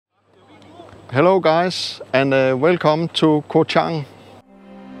Hello guys, and welcome to Koh Chang.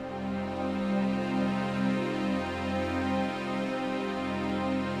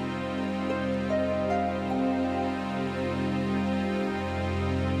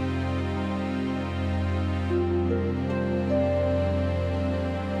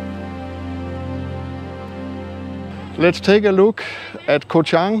 Let's take a look at Koh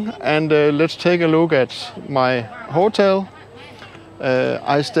Chang, and let's take a look at my hotel.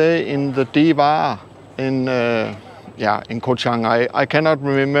 I stay in the Dewa in Koh Chang. I cannot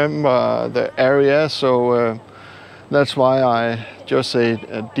remember the area, so that's why I just say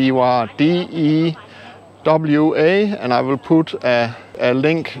Dewa, D-E-W-A, and I will put a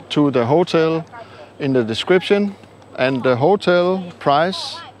link to the hotel in the description. And the hotel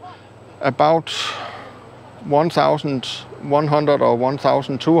price about 1,100 or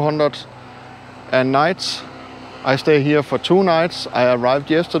 1,200 a night. I stay here for 2 nights. I arrived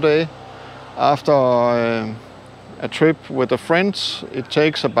yesterday after a trip with a friend. It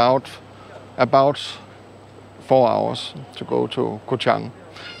takes about 4 hours to go to Koh Chang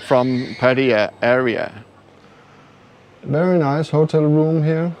from Pattaya area. Very nice hotel room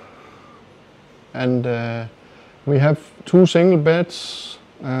here, and we have 2 single beds,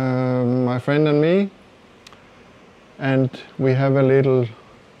 my friend and me. And we have a little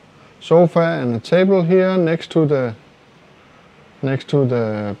sofa and a table here next to the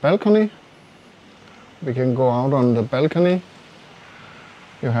balcony. We can go out on the balcony.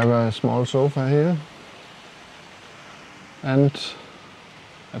 You have a small sofa here and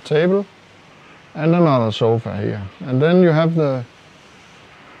a table and another sofa here. And then you have the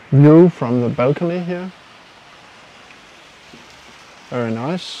view from the balcony here. Very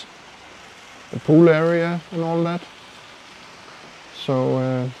nice. The pool area and all that. So,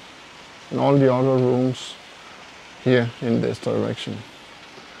 and all the other rooms here in this direction.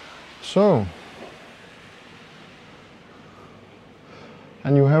 So,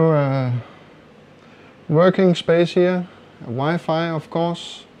 and you have a working space here, a Wi-Fi of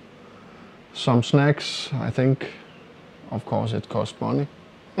course, some snacks. I think, of course, it costs money,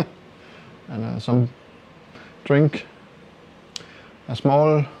 and some drink, a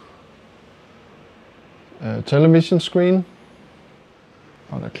small television screen.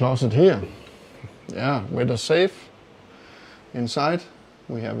 The closet here, yeah, with a safe inside.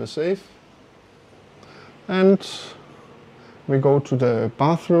 We have a safe, and we go to the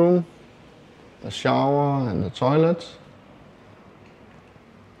bathroom, the shower and the toilet.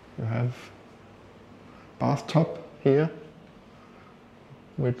 You have bathtub here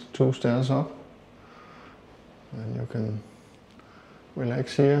with 2 stairs up, and you can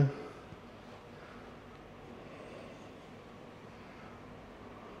relax here.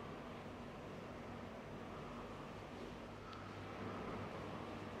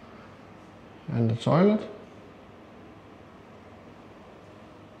 And the toilet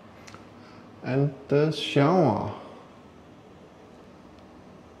and the shower.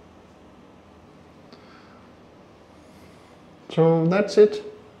 So that's it.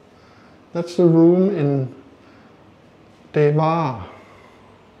 That's the room in Dewa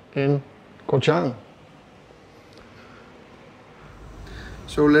in Koh Chang.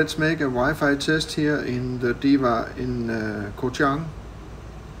 So let's make a Wi-Fi test here in the Dewa in Koh Chang.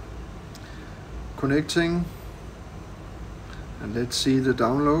 Connecting, and let's see the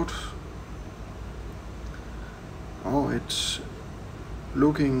download. Oh, it's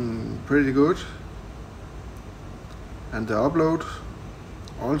looking pretty good, and the upload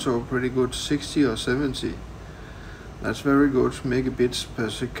also pretty good, 60 or 70. That's very good, megabits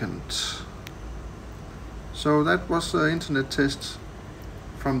per second. So that was the internet test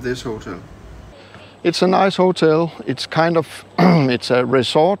from this hotel. It's a nice hotel. It's kind of it's a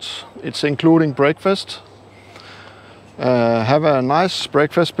resort. It's including breakfast. Have a nice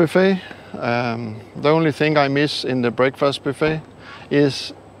breakfast buffet. The only thing I miss in the breakfast buffet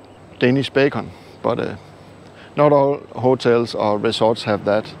is Danish bacon, but not all hotels or resorts have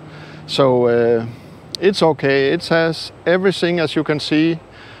that. So it's okay. It has everything, as you can see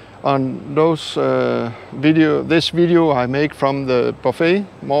on those this video I make from the buffet,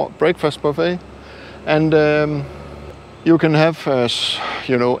 breakfast buffet. And you can have,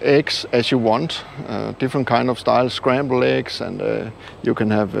 eggs as you want, different kind of styles, scrambled eggs, and you can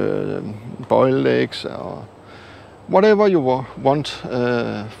have boiled eggs or whatever you want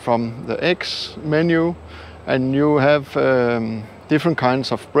from the eggs menu. And you have different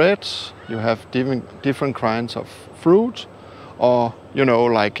kinds of breads. You have different kinds of fruit, or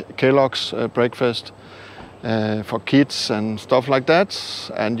like Kellogg's breakfast. For kids and stuff like that,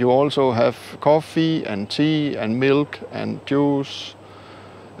 and you also have coffee and tea and milk and juice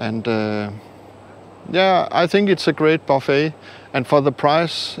and Yeah, I think it's a great buffet, and for the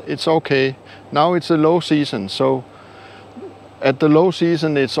price, it's okay. Now it's a low season, so at the low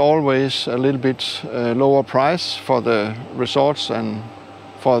season, it's always a little bit lower price for the resorts and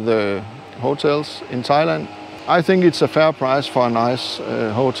for the hotels in Thailand. I think it's a fair price for a nice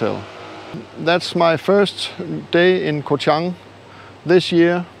hotel. That's my first day in Koh Chang this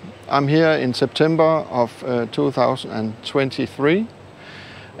year. I'm here in September of 2023,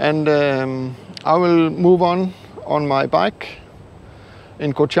 and I will move on my bike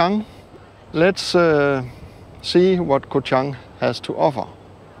in Koh Chang. Let's see what Koh Chang has to offer.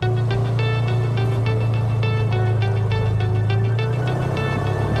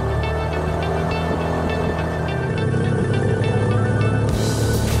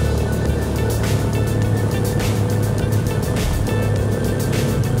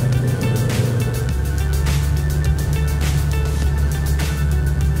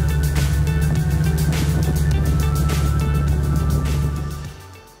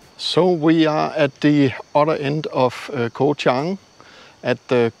 So we are at the other end of Koh Chang at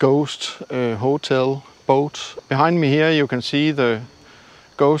the Ghost Hotel boat. Behind me here you can see the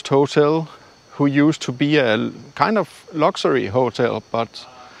Ghost Hotel, who used to be a kind of luxury hotel, but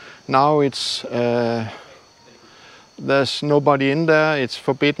now it's there's nobody in there. It's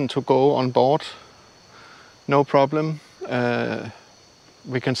forbidden to go on board. No problem.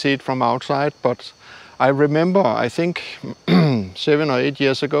 We can see it from outside, but I remember, I think 7 or 8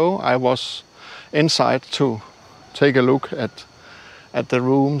 years ago, I was inside to take a look at the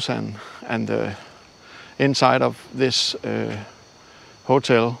rooms and the inside of this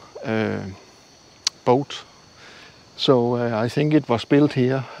hotel boat. So I think it was built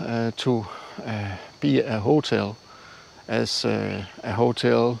here to be a hotel, as a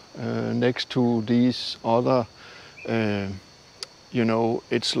hotel next to these other, you know,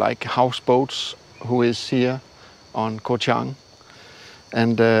 it's like houseboats who is here on Koh Chang.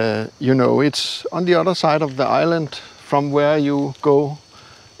 And you know, it's on the other side of the island from where you go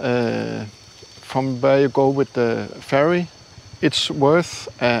with the ferry. It's worth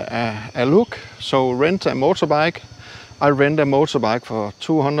a look. So rent a motorbike. I rent a motorbike for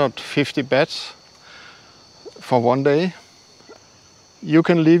 250 baht for 1 day. You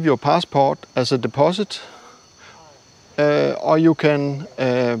can leave your passport as a deposit, or you can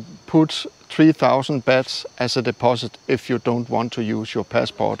put 3,000 baht as a deposit if you don't want to use your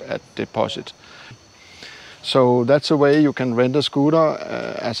passport at deposit. So that's a way you can rent a scooter.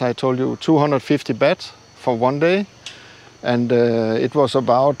 As I told you, 250 baht for 1 day. And it was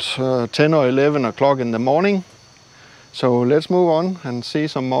about 10 or 11 o'clock in the morning. So let's move on and see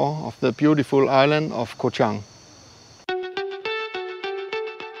some more of the beautiful island of Koh Chang.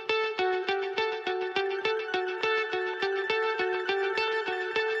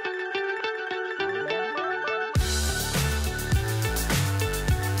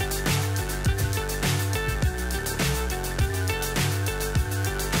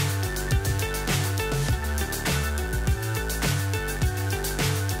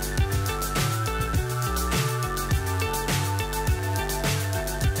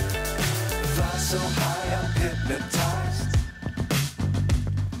 So high, I'm hypnotized.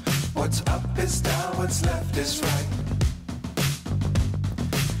 What's up is down, what's left is right.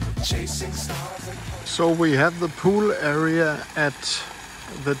 Chasing stars and... So we have the pool area at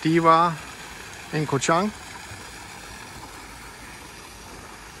the Dewa in Koh Chang.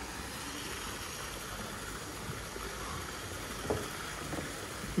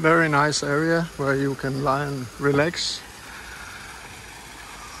 Very nice area where you can lie and relax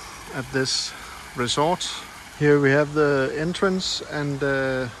at this resort. Here we have the entrance, and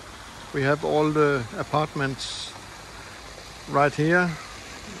we have all the apartments right here,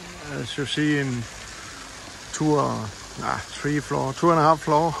 as you see, in 2.5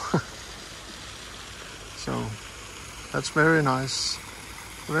 floor. So that's very nice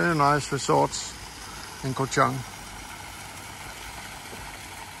resorts in Koh Chang.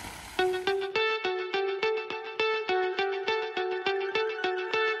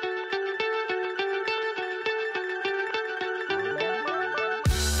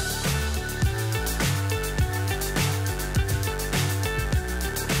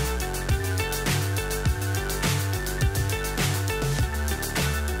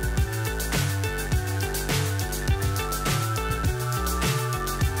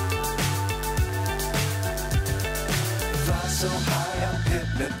 So high, I'm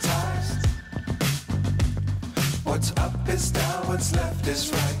hypnotized. What's up is down, what's left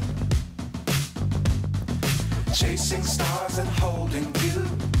is right. Chasing stars and holding you.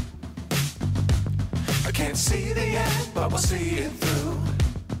 I can't see the end, but we'll see it through.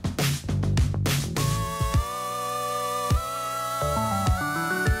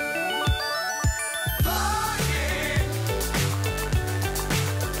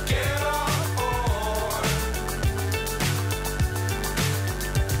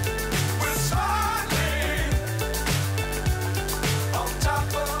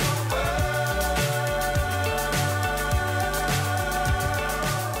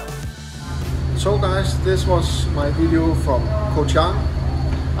 guys, this was my video from Koh Chang.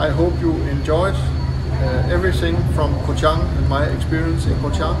 I hope you enjoyed everything from Koh Chang and my experience in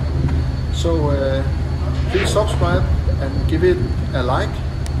Koh Chang. So please subscribe and give it a like,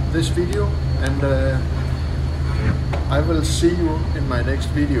 this video, and I will see you in my next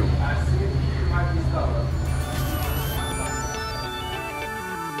video.